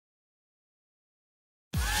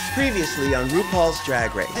Previously on RuPaul's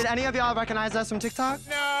Drag Race. Did any of y'all recognize us from TikTok?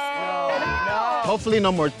 No. Hopefully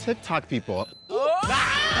no more TikTok people.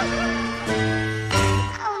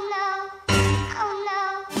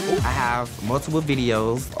 I have multiple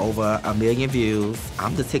videos, over 1 million views.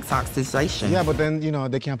 I'm the TikTok sensation. Yeah, but then, you know,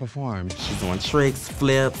 they can't perform. She's doing tricks,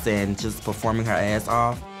 flips, and just performing her ass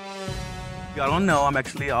off. Y'all don't know, I'm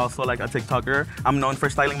actually also like a TikToker. I'm known for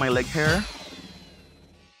styling my leg hair.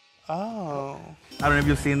 Oh. I don't know if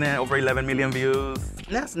you've seen that, over 11 million views.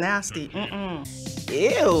 That's nasty.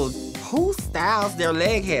 Ew, who styles their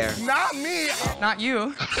leg hair? Not me. Not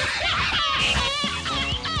you.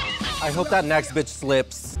 I hope that next bitch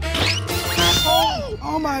slips.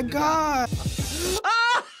 Oh my God.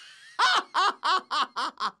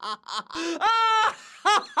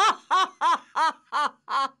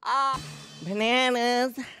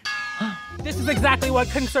 Bananas. This is exactly what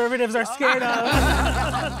conservatives are scared of.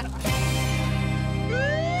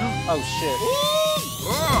 Oh, shit.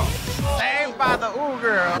 Saved by the ooh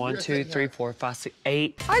girl. 1, 2, 3, 4, 5, 6,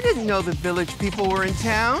 8. I didn't know the Village people were in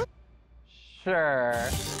town. Sure.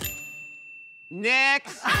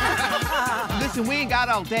 Next. Listen, we ain't got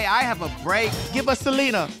all day. I have a break. Give us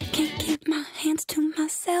Selena. Can't keep my hands to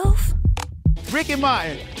myself. Ricky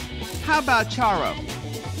Martin. How about Charo?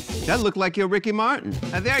 That looked like your Ricky Martin.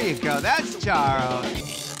 There you go. That's Charo.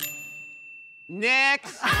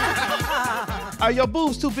 Next. Are your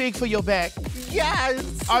boobs too big for your back? Yes.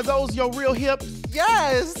 Are those your real hips?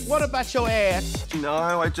 Yes. What about your ass? No,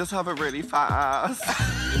 I just have a really fat ass.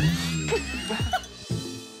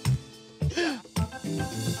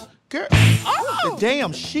 Girl. Oh. The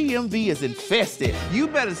damn SHEMV is infested. You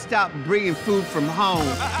better stop bringing food from home.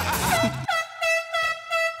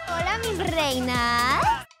 Hola, mis reinas.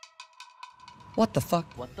 What the fuck?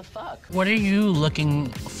 What are you looking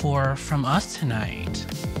for from us tonight?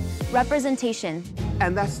 Representation.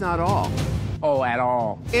 And that's not all. Oh, at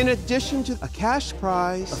all. In addition to a cash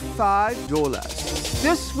prize of $5,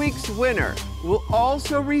 this week's winner will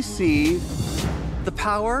also receive The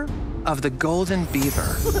power of the golden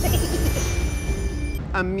beaver.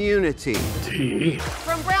 immunity.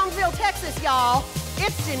 From Brownsville, Texas, y'all,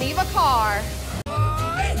 it's Geneva Carr.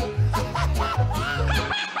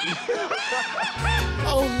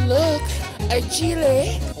 Oh, look, a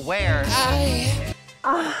chile. Where?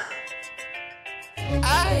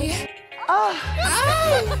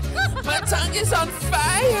 My tongue is on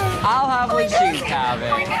fire. I'll have what she's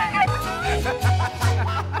having.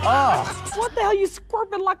 What the hell you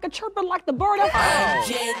squirping like a chirping like the bird?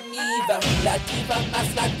 Geneva, la diva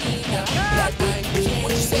más latina.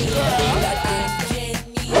 What you say, girl?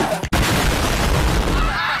 Geneva.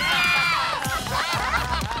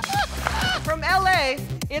 From LA,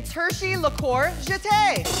 it's Hershey Liqueur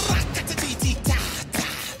Jeté.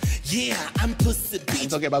 Yeah, I'm pussy beat. I'm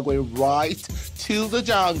talking about going right to the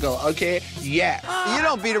jungle, okay? Yeah. You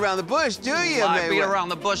don't beat around the bush, do you, I Mayweather? beat around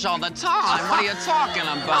the bush all the time. What are you talking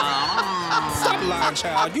about? Stop lying,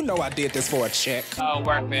 child. You know I did this for a check. Oh,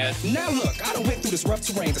 work, bitch. Now look, I done went through this rough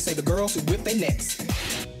terrain to save the girls who whip their necks.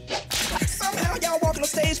 Somehow y'all walking on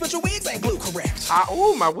stage, but your wigs ain't glue correct.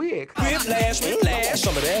 Ooh, my wig. Whiplash, whiplash.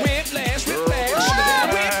 Some of that. Whiplash, whiplash.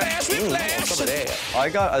 Whiplash, whiplash. Some of that. I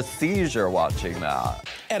got a seizure watching that.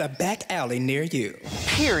 At a back alley near you.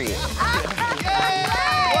 Period.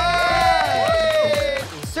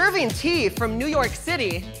 Serving tea from New York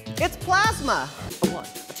City, it's Plasma. 1,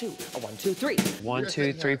 2, 3,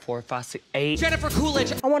 4, 5, 6, 8. Jennifer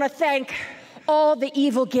Coolidge. I want to thank all the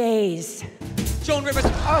evil gays. Joan Rivers.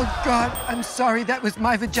 Oh, God, I'm sorry. That was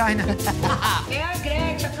my vagina.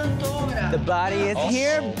 The body is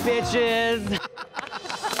here, bitches.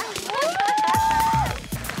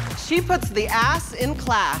 She puts the ass in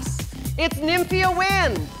class. It's Nymphia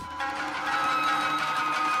Wind.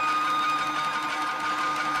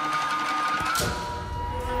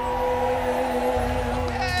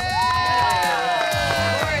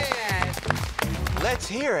 Let's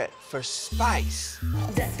hear it for Spice.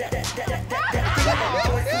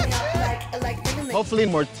 Hopefully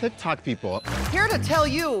more TikTok people. Here to tell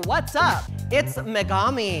you what's up, it's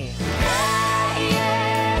Megami.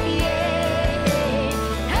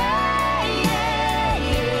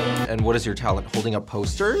 And what is your talent? Holding up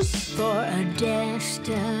posters? For a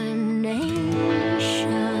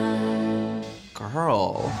destination.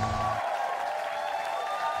 Girl.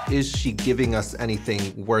 Is she giving us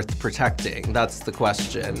anything worth protecting? That's the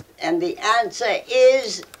question. And the answer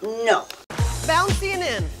is no. Bouncing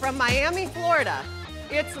in from Miami, Florida,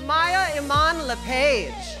 it's Maya Iman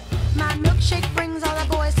LePage. My milkshake brings all the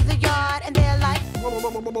boys to the yard, and they're like,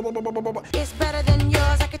 it's better than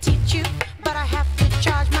yours, I could teach you, but I have to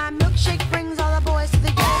charge. My milkshake brings all the boys to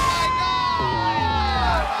the yard.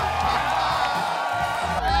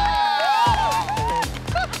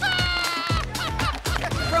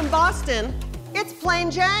 Boston, it's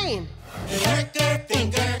Plain Jane.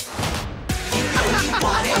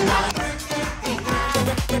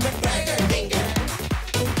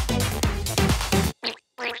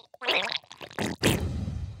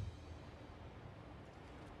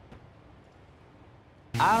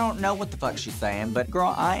 I don't know what the fuck she's saying, but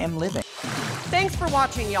girl, I am living. Thanks for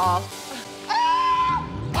watching, y'all.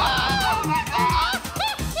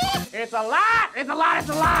 It's a lot! It's a lot! It's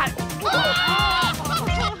a lot!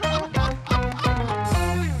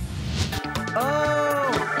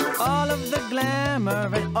 Oh, all of the glamour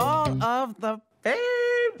and all of the fame.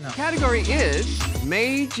 No. Category is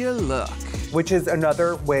Made You Look, which is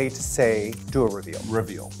another way to say do a reveal.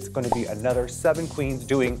 Reveal. It's going to be another 7 queens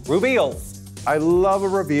doing reveals. I love a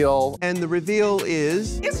reveal. And the reveal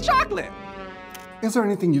is... It's chocolate. Is there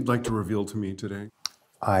anything you'd like to reveal to me today?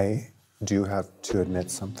 I do have to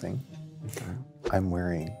admit something. Okay. I'm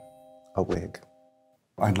wearing a wig.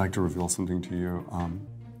 I'd like to reveal something to you.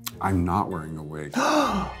 I'm not wearing a wig.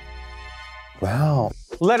 Wow.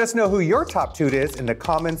 Let us know who your top toot is in the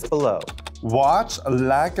comments below. Watch,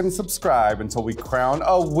 like, and subscribe until we crown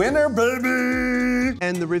a winner, baby!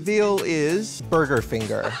 And the reveal is... Burger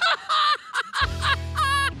finger.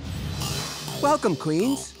 Welcome,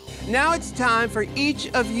 queens. Now it's time for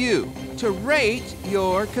each of you to rate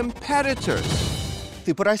your competitors.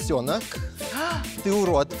 Ты поросенок, ты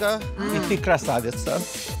уродка, и ты красавица.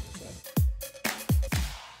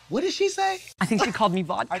 What did she say? I think she called me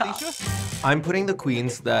vodka. I'm putting the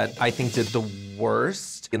queens that I think did the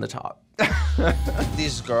worst in the top.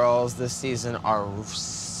 These girls this season are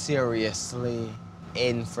seriously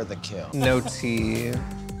in for the kill. No tea.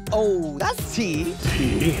 Oh, that's tea.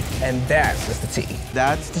 Tea. And that's just the tea.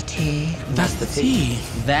 That's the tea. That's the tea.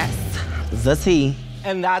 That's the tea.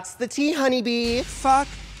 And that's the tea, honeybee. Fuck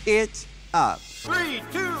it up. 3,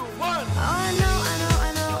 2, 1. Oh, I know.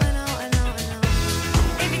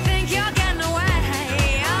 If you think you're getting away,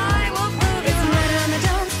 I will prove it's murder on the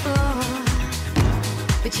dance floor.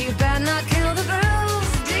 But you better not kill the girls,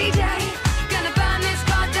 DJ. Gonna burn this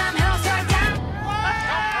goddamn house right down.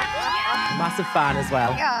 Massive fan as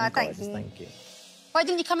well. Yeah, thank you. Thank you. Why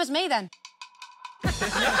didn't you come as me then?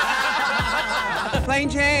 Plain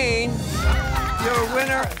Jane, you're a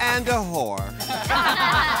winner and a whore.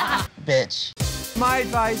 Bitch. My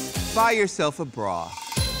advice, buy yourself a bra.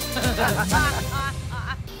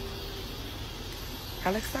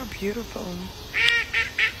 I look so beautiful.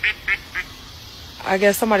 I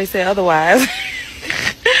guess somebody said otherwise.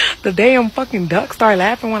 The damn fucking duck started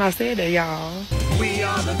laughing when I said that, y'all. We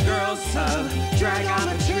are the girls of Drag on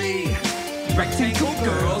a Tree, rectangle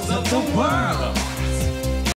girls of the world.